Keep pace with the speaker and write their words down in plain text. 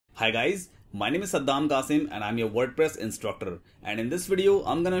Hi guys, my name is Saddam Qasim and I'm your WordPress instructor, and in this video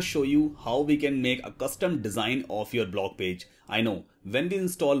I'm gonna show you how we can make a custom design of your blog page. I know when we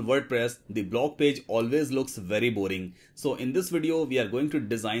install WordPress, the blog page always looks very boring. So in this video we are going to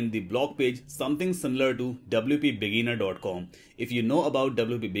design the blog page something similar to wpbeginner.com. If you know about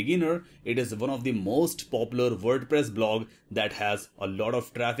WP Beginner, it is one of the most popular WordPress blog that has a lot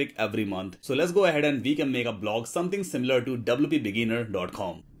of traffic every month. So let's go ahead and we can make a blog something similar to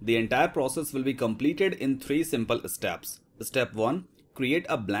wpbeginner.com. The entire process will be completed in 3 simple steps. Step 1. Create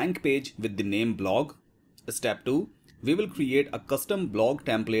a blank page with the name blog. Step 2. We will create a custom blog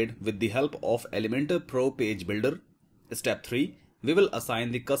template with the help of Elementor Pro page builder. Step 3. We will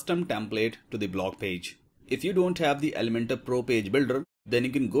assign the custom template to the blog page. If you don't have the Elementor Pro page builder, then you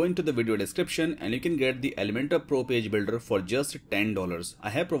can go into the video description and you can get the Elementor Pro page builder for just $10.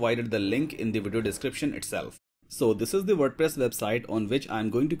 I have provided the link in the video description itself. So this is the WordPress website on which I am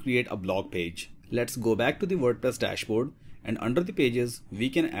going to create a blog page. Let's go back to the WordPress dashboard, and under the pages we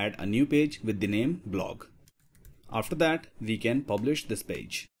can add a new page with the name blog. After that we can publish this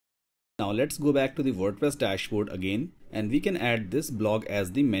page. Now let's go back to the WordPress dashboard again, and we can add this blog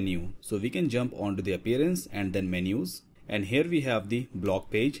as the menu. So we can jump onto the appearance and then menus, and here we have the blog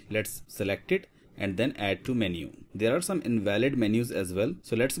page. Let's select it and then add to menu. There are some invalid menus as well,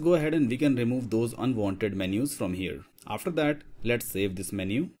 so let's go ahead and we can remove those unwanted menus from here. After that, let's save this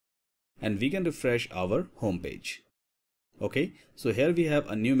menu and we can refresh our home page. Okay, so here we have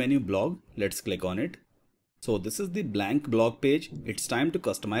a new menu blog. Let's click on it. So this is the blank blog page. It's time to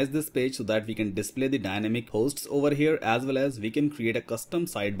customize this page so that we can display the dynamic posts over here, as well as we can create a custom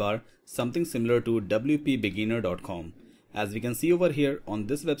sidebar, something similar to wpbeginner.com. As we can see over here on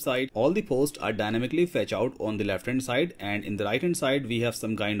this website, all the posts are dynamically fetched out on the left hand side, and in the right hand side we have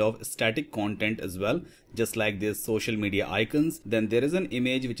some kind of static content as well, just like this social media icons. Then there is an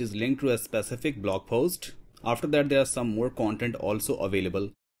image which is linked to a specific blog post. After that there are some more content also available.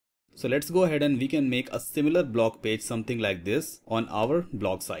 So let's go ahead and we can make a similar blog page something like this on our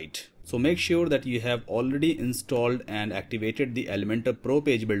blog site. So make sure that you have already installed and activated the Elementor Pro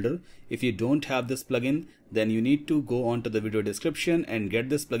page builder. If you don't have this plugin, then you need to go on to the video description and get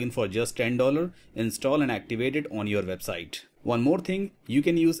this plugin for just $10, install and activate it on your website. One more thing, you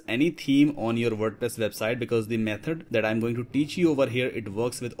can use any theme on your WordPress website, because the method that I'm going to teach you over here, it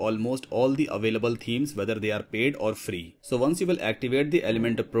works with almost all the available themes, whether they are paid or free. So once you will activate the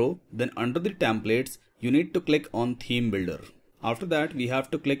Elementor Pro, then under the templates, you need to click on theme builder. After that, we have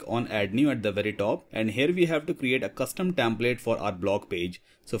to click on add new at the very top, and here we have to create a custom template for our blog page.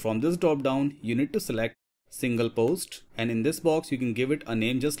 So from this drop down, you need to select single post, and in this box you can give it a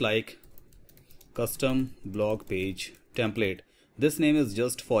name just like custom blog page template. This name is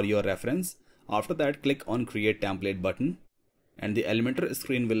just for your reference. After that, click on create template button and the Elementor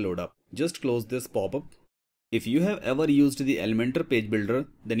screen will load up. Just close this pop-up. If you have ever used the Elementor page builder,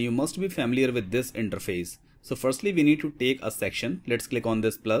 then you must be familiar with this interface. So firstly we need to take a section. Let's click on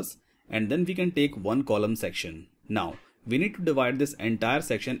this plus, and then we can take one column section. Now we need to divide this entire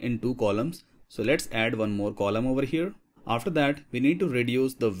section in 2 columns. So let's add one more column over here. After that, we need to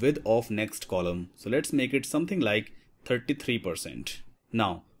reduce the width of next column. So let's make it something like 33%.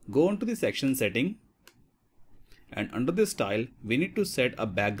 Now go on to the section setting, and under this style we need to set a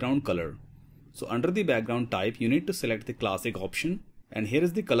background color. So under the background type you need to select the classic option, and here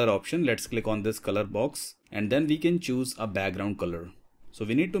is the color option. Let's click on this color box and then we can choose a background color. So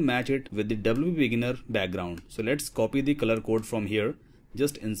we need to match it with the WP Beginner background. So let's copy the color code from here.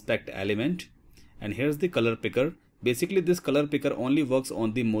 Just inspect element, and here's the color picker. Basically this color picker only works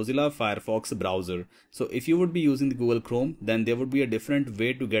on the Mozilla Firefox browser. So if you would be using the Google Chrome, then there would be a different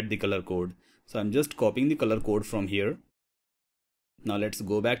way to get the color code. So I'm just copying the color code from here. Now let's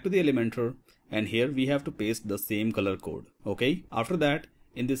go back to the Elementor, and here we have to paste the same color code. Okay. After that,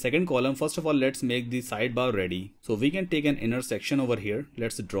 in the second column, first of all let's make the sidebar ready. So we can take an inner section over here.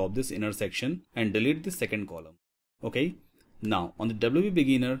 Let's drop this inner section and delete the second column. Okay. Now on the WP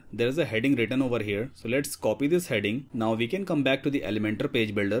Beginner there is a heading written over here, so let's copy this heading. Now we can come back to the Elementor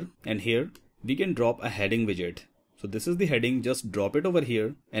page builder, and here we can drop a heading widget. So this is the heading, just drop it over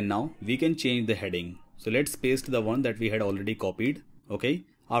here, and now we can change the heading. So let's paste the one that we had already copied. Okay.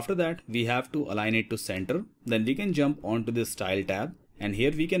 After that we have to align it to center. Then we can jump onto the style tab, and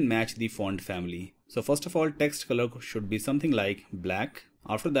here we can match the font family. So first of all, text color should be something like black.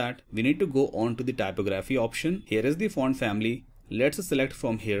 After that, we need to go on to the typography option. Here is the font family. Let's select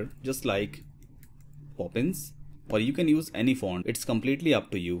from here, just like Poppins, or you can use any font. It's completely up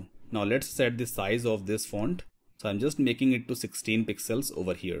to you. Now let's set the size of this font. So I'm just making it to 16 pixels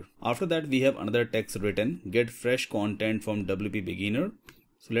over here. After that, we have another text written, get fresh content from WP Beginner.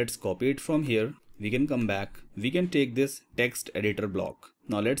 So let's copy it from here. We can come back. We can take this text editor block.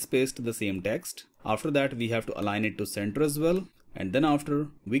 Now let's paste the same text. After that, we have to align it to center as well. And then after,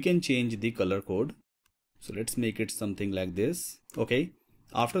 we can change the color code. So let's make it something like this. Okay.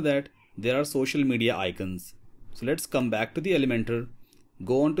 After that, there are social media icons. So let's come back to the Elementor.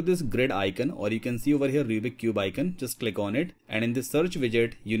 Go on to this grid icon, or you can see over here Rubik cube icon. Just click on it. And in the search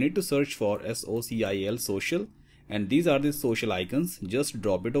widget, you need to search for SOCIAL social. And these are the social icons. Just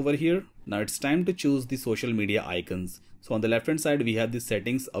drop it over here. Now it's time to choose the social media icons. So on the left hand side, we have the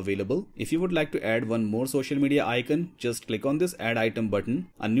settings available. If you would like to add one more social media icon, just click on this add item button.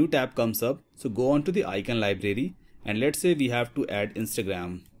 A new tab comes up. So go on to the icon library. And let's say we have to add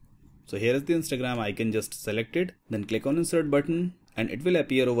Instagram. So here is the Instagram icon, just select it. Then click on insert button and it will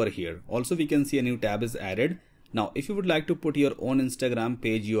appear over here. Also, we can see a new tab is added. Now, if you would like to put your own Instagram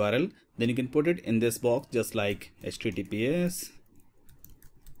page URL, then you can put it in this box, just like HTTPS.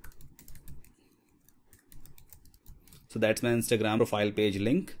 So that's my Instagram profile page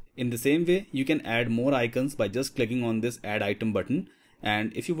link. In the same way, you can add more icons by just clicking on this add item button.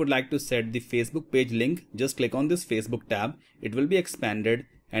 And if you would like to set the Facebook page link, just click on this Facebook tab. It will be expanded.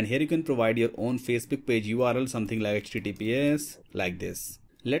 And here you can provide your own Facebook page URL, something like HTTPS, like this.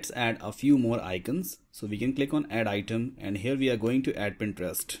 Let's add a few more icons. So we can click on add item, and here we are going to add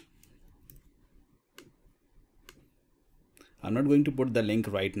Pinterest. I'm not going to put the link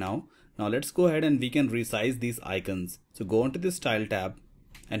right now. Now let's go ahead and we can resize these icons. So go onto the style tab,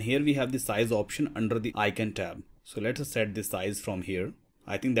 and here we have the size option under the icon tab. So let's set the size from here.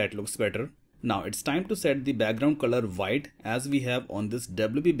 I think that looks better. Now it's time to set the background color white as we have on this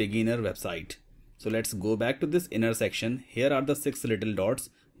WP Beginner website. So let's go back to this inner section. Here are the 6 little dots.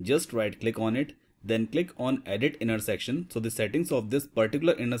 Just right click on it. Then click on edit intersection. So the settings of this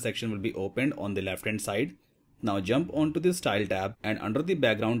particular intersection will be opened on the left hand side. Now jump onto the style tab, and under the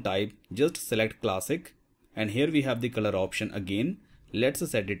background type, just select classic. And here we have the color option again. Let's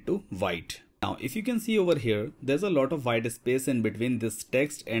set it to white. Now, if you can see over here, there's a lot of white space in between this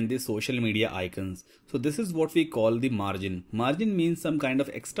text and the social media icons. So this is what we call the margin. Margin means some kind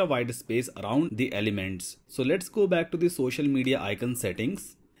of extra white space around the elements. So let's go back to the social media icon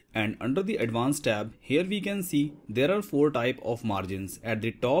settings. And under the advanced tab, here we can see there are 4 types of margins at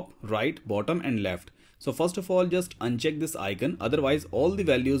the top, right, bottom and left. So first of all, just uncheck this icon. Otherwise, all the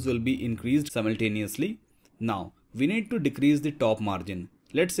values will be increased simultaneously. Now, we need to decrease the top margin.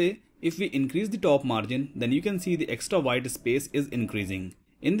 Let's say, if we increase the top margin, then you can see the extra white space is increasing.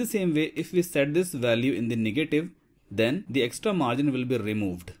 In the same way, if we set this value in the negative, then the extra margin will be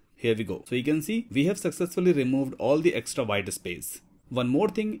removed. Here we go. So you can see we have successfully removed all the extra white space. One more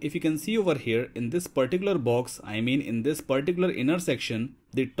thing, if you can see over here in this particular box, I mean in this particular inner section,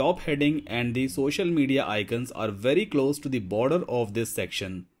 the top heading and the social media icons are very close to the border of this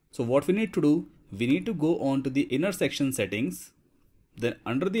section. So what we need to do, we need to go on to the inner section settings. Then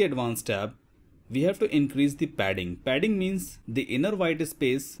under the advanced tab, we have to increase the padding. Padding means the inner white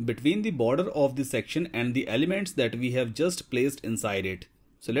space between the border of the section and the elements that we have just placed inside it.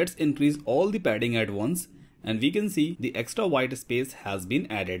 So let's increase all the padding at once, and we can see the extra white space has been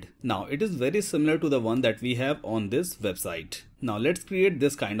added. Now it is very similar to the one that we have on this website. Now let's create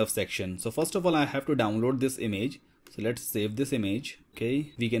this kind of section. So first of all, I have to download this image. So let's save this image.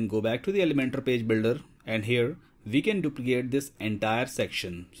 Okay, we can go back to the Elementor page builder, and here we can duplicate this entire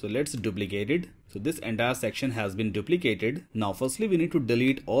section. So let's duplicate it. So this entire section has been duplicated. Now firstly, we need to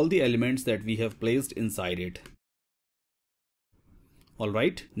delete all the elements that we have placed inside it.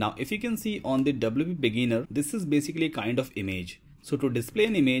 Alright, now if you can see on the WP Beginner, this is basically a kind of image. So to display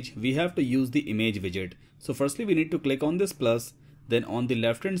an image, we have to use the image widget. So firstly, we need to click on this plus. Then on the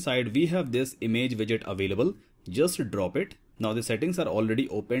left hand side, we have this image widget available. Just drop it. Now the settings are already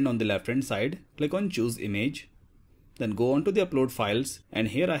opened on the left hand side. Click on choose image. Then go on to the upload files, and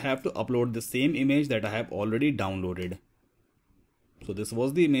here I have to upload the same image that I have already downloaded. So this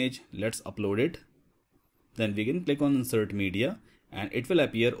was the image. Let's upload it. Then we can click on insert media, and it will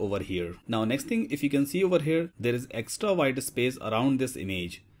appear over here. Now next thing, if you can see over here, there is extra white space around this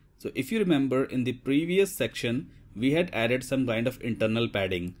image. So if you remember in the previous section, we had added some kind of internal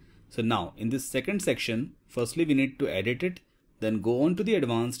padding. So now in this second section, firstly we need to edit it, then go on to the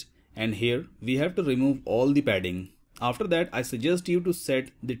advanced, and here we have to remove all the padding. After that, I suggest you to set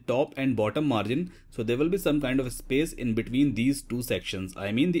the top and bottom margin, so there will be some kind of space in between these two sections.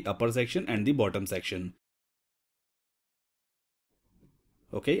 I mean the upper section and the bottom section.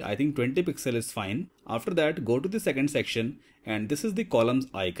 Okay, I think 20 pixel is fine. After that, go to the second section, and this is the columns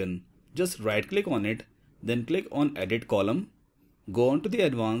icon. Just right click on it, then click on edit column. Go on to the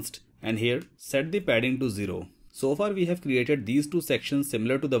advanced, and here set the padding to 0. So far we have created these two sections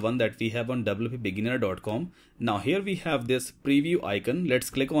similar to the one that we have on wpbeginner.com. Now here we have this preview icon. Let's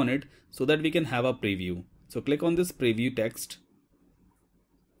click on it so that we can have a preview. So click on this preview text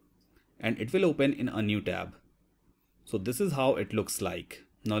and it will open in a new tab. So this is how it looks like.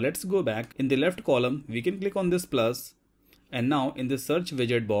 Now let's go back. In the left column, we can click on this plus, and now in the search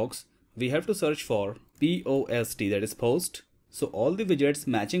widget box, we have to search for POST, that is post. So all the widgets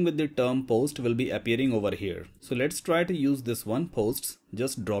matching with the term post will be appearing over here. So let's try to use this one, posts.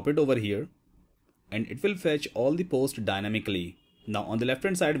 Just drop it over here and it will fetch all the posts dynamically. Now on the left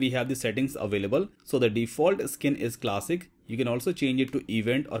hand side, we have the settings available. So the default skin is classic. You can also change it to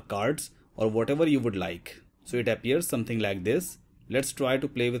event or cards or whatever you would like. So it appears something like this. Let's try to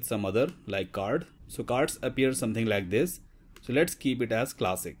play with some other like card. So cards appear something like this. So let's keep it as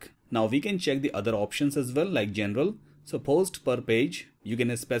classic. Now we can check the other options as well, like general. So post per page, you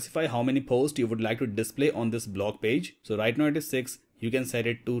can specify how many posts you would like to display on this blog page. So right now it is 6. You can set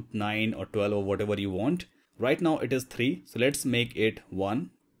it to 9 or 12 or whatever you want. Right now it is 3. So let's make it 1.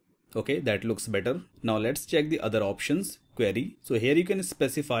 Okay, that looks better. Now let's check the other options. Query. So here you can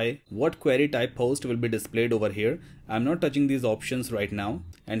specify what query type post will be displayed over here. I'm not touching these options right now.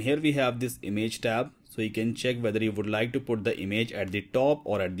 And here we have this image tab. So you can check whether you would like to put the image at the top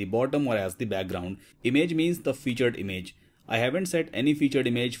or at the bottom or as the background. Image means the featured image. I haven't set any featured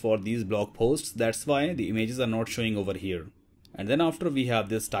image for these blog posts. That's why the images are not showing over here. And then after we have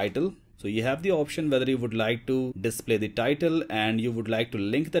this title. So you have the option whether you would like to display the title and you would like to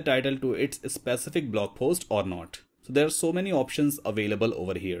link the title to its specific blog post or not. So there are so many options available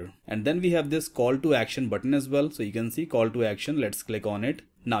over here. And then we have this call to action button as well. So you can see call to action. Let's click on it.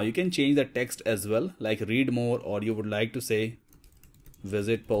 Now you can change the text as well, like read more, or you would like to say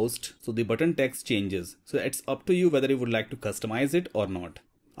visit post. So the button text changes. So it's up to you whether you would like to customize it or not.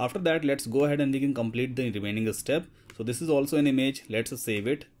 After that, let's go ahead and we can complete the remaining step. So this is also an image. Let's save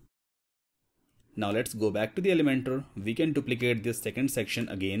it. Now let's go back to the Elementor. We can duplicate this second section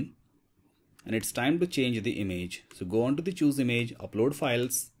again. And it's time to change the image. So go on to the choose image, upload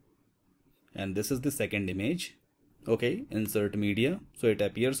files. And this is the second image. Okay, insert media. So it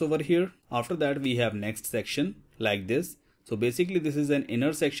appears over here. After that, we have next section like this. So basically this is an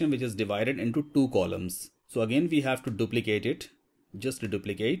inner section which is divided into two columns. So again, we have to duplicate it. Just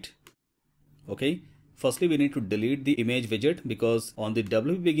duplicate. Okay. Firstly, we need to delete the image widget because on the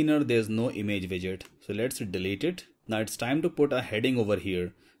WP Beginner, there's no image widget. So let's delete it. Now it's time to put a heading over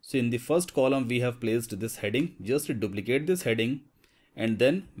here. So in the first column, we have placed this heading. Just duplicate this heading and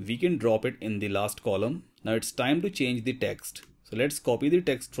then we can drop it in the last column. Now it's time to change the text. So let's copy the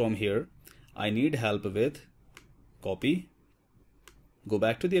text from here. I need help with copy. Go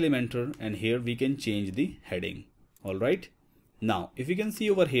back to the Elementor and here we can change the heading. All right. Now, if you can see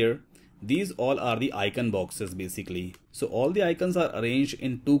over here, these all are the icon boxes basically. So all the icons are arranged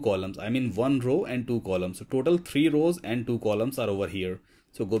in two columns. I mean one row and two columns. So total 3 rows and 2 columns are over here.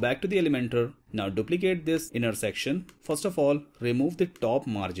 So go back to the Elementor. Now duplicate this inner section. First of all, remove the top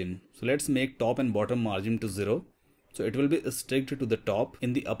margin. So let's make top and bottom margin to 0. So it will be strict to the top.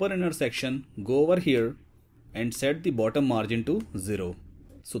 In the upper inner section, go over here and set the bottom margin to 0.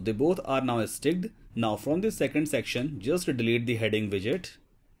 So they both are now sticked. Now from the second section, just delete the heading widget.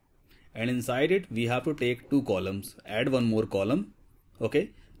 And inside it, we have to take 2 columns. Add one more column.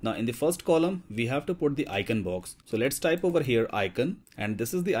 Okay. Now in the first column, we have to put the icon box. So let's type over here icon, and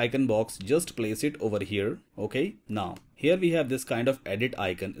this is the icon box. Just place it over here. Okay. Now here we have this kind of edit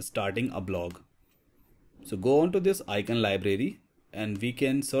icon starting a blog. So go on to this icon library and we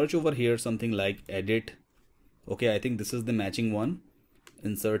can search over here something like edit. Okay. I think this is the matching one.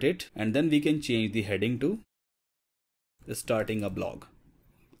 Insert it and then we can change the heading to starting a blog.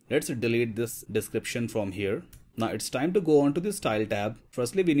 Let's delete this description from here. Now it's time to go on to the style tab.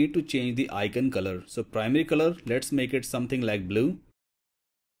 Firstly, we need to change the icon color. So primary color, let's make it something like blue.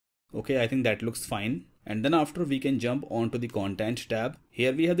 Okay, I think that looks fine. And then after we can jump onto the content tab.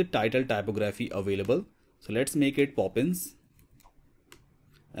 Here we have the title typography available. So let's make it Poppins.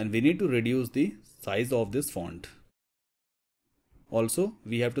 And we need to reduce the size of this font. Also,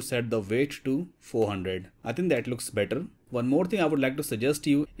 we have to set the weight to 400. I think that looks better. One more thing I would like to suggest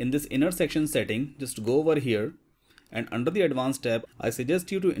you in this inner section setting, just go over here and under the advanced tab, I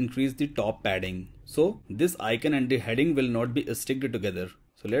suggest you to increase the top padding. So this icon and the heading will not be sticked together.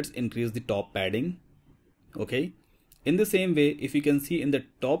 So let's increase the top padding. Okay. In the same way, if you can see in the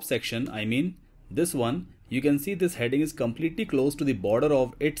top section, I mean this one, you can see this heading is completely close to the border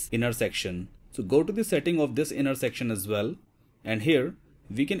of its inner section. So go to the setting of this inner section as well. And here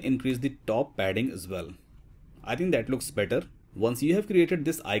we can increase the top padding as well. I think that looks better. Once you have created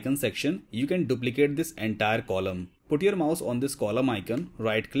this icon section, you can duplicate this entire column. Put your mouse on this column icon,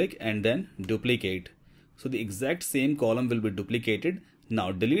 right click and then duplicate. So the exact same column will be duplicated.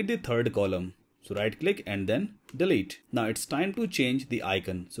 Now delete the third column. So right click and then delete. Now it's time to change the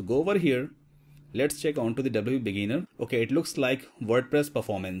icon. So go over here. Let's check onto the WP Beginner. Okay, it looks like WordPress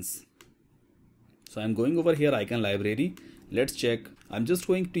performance. So I'm going over here, icon library. Let's check. I'm just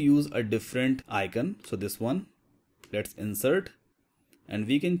going to use a different icon. So this one, let's insert and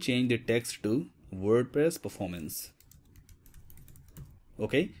we can change the text to WordPress performance.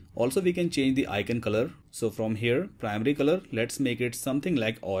 Okay, also we can change the icon color. So from here, primary color, let's make it something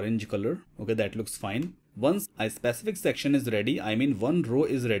like orange color. Okay, that looks fine. Once a specific section is ready, I mean one row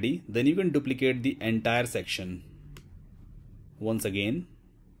is ready, then you can duplicate the entire section. Once again.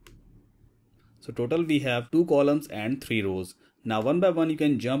 So total we have 2 columns and 3 rows. Now one by one you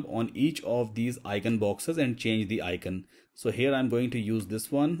can jump on each of these icon boxes and change the icon. So here I'm going to use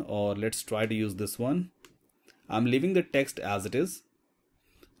this one, or let's try to use this one. I'm leaving the text as it is.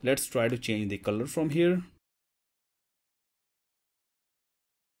 Let's try to change the color from here.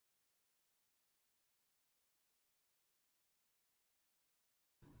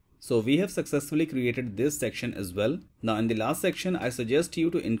 So we have successfully created this section as well. Now in the last section, I suggest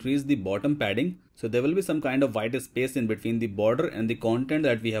you to increase the bottom padding. So there will be some kind of white space in between the border and the content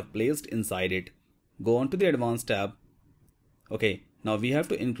that we have placed inside it. Go on to the advanced tab. Okay, now we have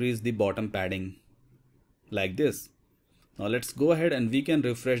to increase the bottom padding like this. Now let's go ahead and we can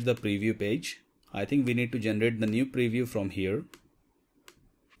refresh the preview page. I think we need to generate the new preview from here.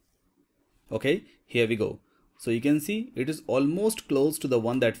 Okay, here we go. So you can see it is almost close to the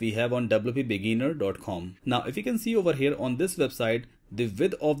one that we have on wpbeginner.com. Now if you can see over here on this website, the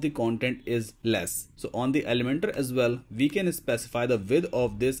width of the content is less. So on the Elementor as well, we can specify the width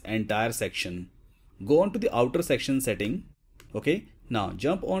of this entire section. Go on to the outer section setting. Okay, now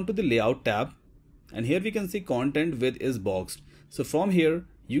jump on to the layout tab. And here we can see content width is boxed. So from here,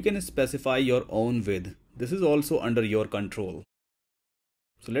 you can specify your own width. This is also under your control.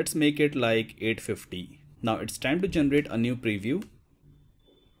 So let's make it like 850. Now it's time to generate a new preview.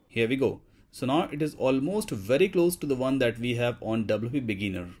 Here we go. So now it is almost very close to the one that we have on WP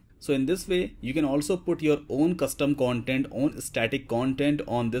Beginner. So in this way, you can also put your own custom content, own static content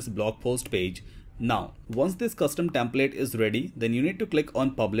on this blog post page. Now, once this custom template is ready, then you need to click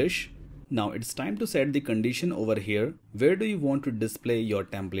on publish. Now it's time to set the condition over here. Where do you want to display your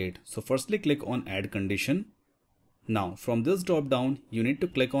template? So firstly click on add condition. Now from this drop down, you need to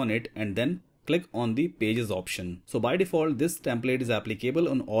click on it and then click on the pages option. So by default, this template is applicable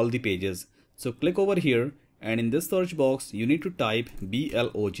on all the pages. So click over here and in this search box, you need to type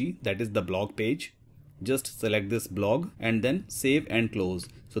blog, that is the blog page. Just select this blog and then save and close.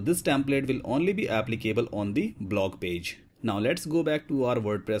 So this template will only be applicable on the blog page. Now let's go back to our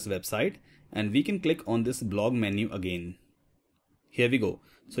WordPress website and we can click on this blog menu again. Here we go.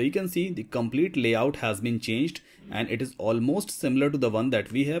 So you can see the complete layout has been changed and it is almost similar to the one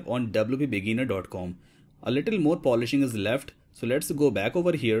that we have on wpbeginner.com. A little more polishing is left. So let's go back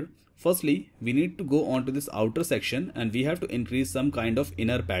over here. Firstly, we need to go on to this outer section and we have to increase some kind of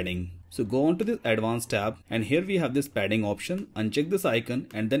inner padding. So go on to this advanced tab and here we have this padding option. Uncheck this icon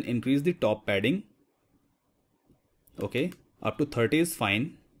and then increase the top padding. Okay, up to 30 is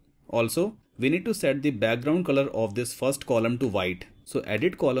fine. Also, we need to set the background color of this first column to white. So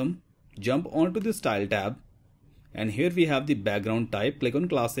edit column, jump onto the style tab and here we have the background type. Click on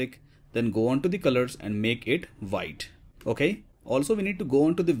classic, then go on to the colors and make it white. Okay, also we need to go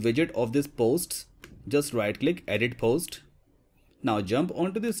on to the widget of this posts. Just right click, edit post. Now jump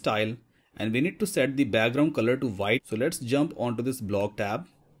onto the style and we need to set the background color to white. So let's jump onto this blog tab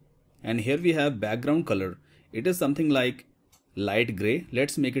and here we have background color. It is something like light gray.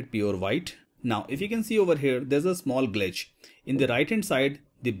 Let's make it pure white. Now, if you can see over here, there's a small glitch. In the right hand side,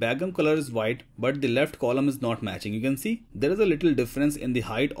 the background color is white, but the left column is not matching. You can see there is a little difference in the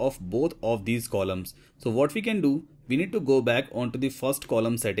height of both of these columns. So what we can do, we need to go back onto the first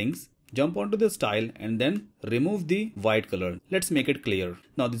column settings, jump onto the style and then remove the white color. Let's make it clear.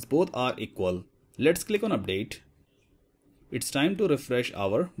 Now these both are equal. Let's click on update. It's time to refresh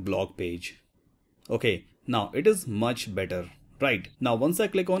our blog page. Okay. Now it is much better, right? Now once I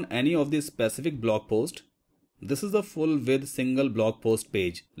click on any of the specific blog post, this is the full width single blog post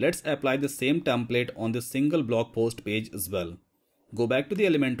page. Let's apply the same template on the single blog post page as well. Go back to the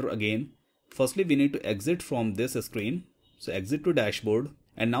Elementor again. Firstly, we need to exit from this screen. So exit to dashboard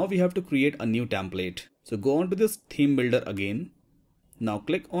and now we have to create a new template. So go on to this theme builder again. Now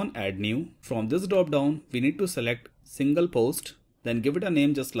click on add new. From this drop down, we need to select single post, then give it a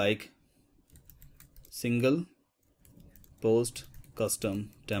name just like single post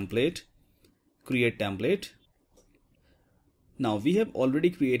custom template, create template. Now we have already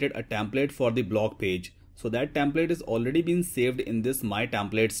created a template for the blog page. So that template is already been saved in this My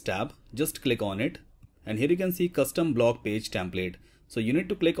Templates tab. Just click on it. And here you can see custom blog page template. So you need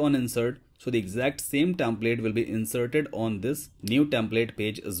to click on insert. So the exact same template will be inserted on this new template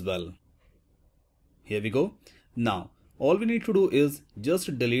page as well. Here we go. Now all we need to do is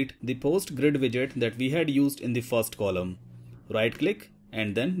just delete the post grid widget that we had used in the first column. Right click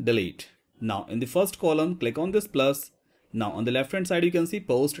and then delete. Now in the first column, click on this plus. Now on the left hand side you can see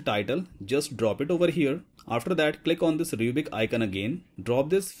post title. Just drop it over here. After that, click on this rubric icon again. Drop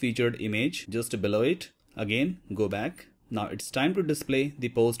this featured image just below it. Again, go back. Now it's time to display the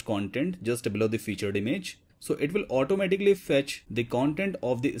post content just below the featured image. So it will automatically fetch the content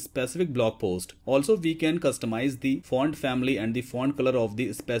of the specific blog post. Also, we can customize the font family and the font color of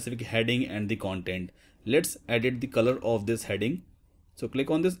the specific heading and the content. Let's edit the color of this heading. So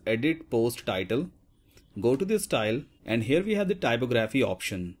click on this edit post title. Go to the style and here we have the typography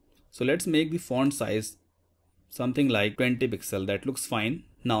option. So let's make the font size something like 20 pixel. That looks fine.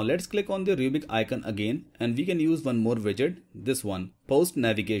 Now let's click on the rubric icon again and we can use one more widget. This one, post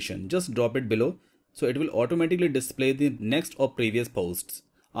navigation. Just drop it below. So it will automatically display the next or previous posts.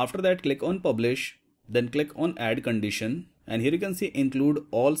 After that, click on publish, then click on add condition. And here you can see include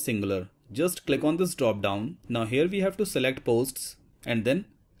all singular. Just click on this drop down. Now here we have to select posts and then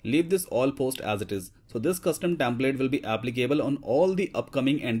leave this all post as it is. So this custom template will be applicable on all the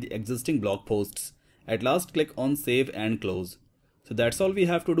upcoming and the existing blog posts. At last, click on save and close. So that's all we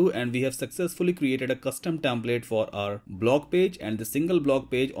have to do, and we have successfully created a custom template for our blog page and the single blog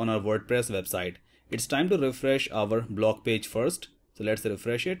page on our WordPress website. It's time to refresh our blog page first. So let's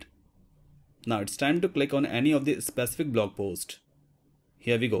refresh it. Now it's time to click on any of the specific blog post.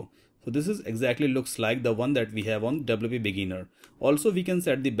 Here we go. So this is exactly looks like the one that we have on WP Beginner. Also, we can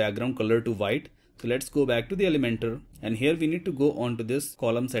set the background color to white. So let's go back to the Elementor and here we need to go on to this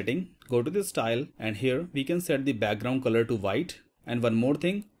column setting. Go to the style and here we can set the background color to white. And one more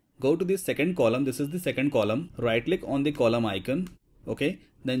thing, go to the second column. This is the second column. Right click on the column icon. Okay.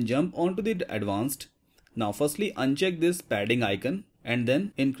 Then jump onto the advanced. Now firstly uncheck this padding icon and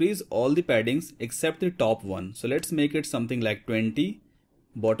then increase all the paddings except the top one. So let's make it something like 20.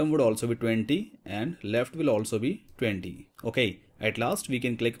 Bottom would also be 20 and left will also be 20. Okay. At last we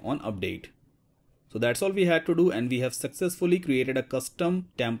can click on update. So that's all we had to do, and we have successfully created a custom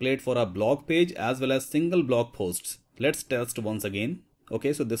template for our blog page as well as single blog posts. Let's test once again.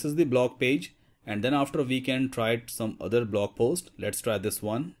 Okay, so this is the blog page, and then after we can try some other blog post. Let's try this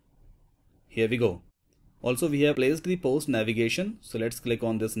one. Here we go. Also, we have placed the post navigation. So let's click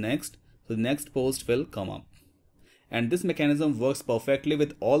on this next. So the next post will come up. And this mechanism works perfectly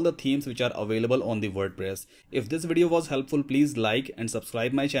with all the themes which are available on the WordPress. If this video was helpful, please like and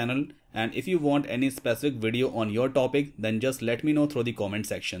subscribe my channel. And if you want any specific video on your topic, then just let me know through the comment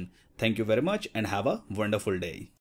section. Thank you very much and have a wonderful day.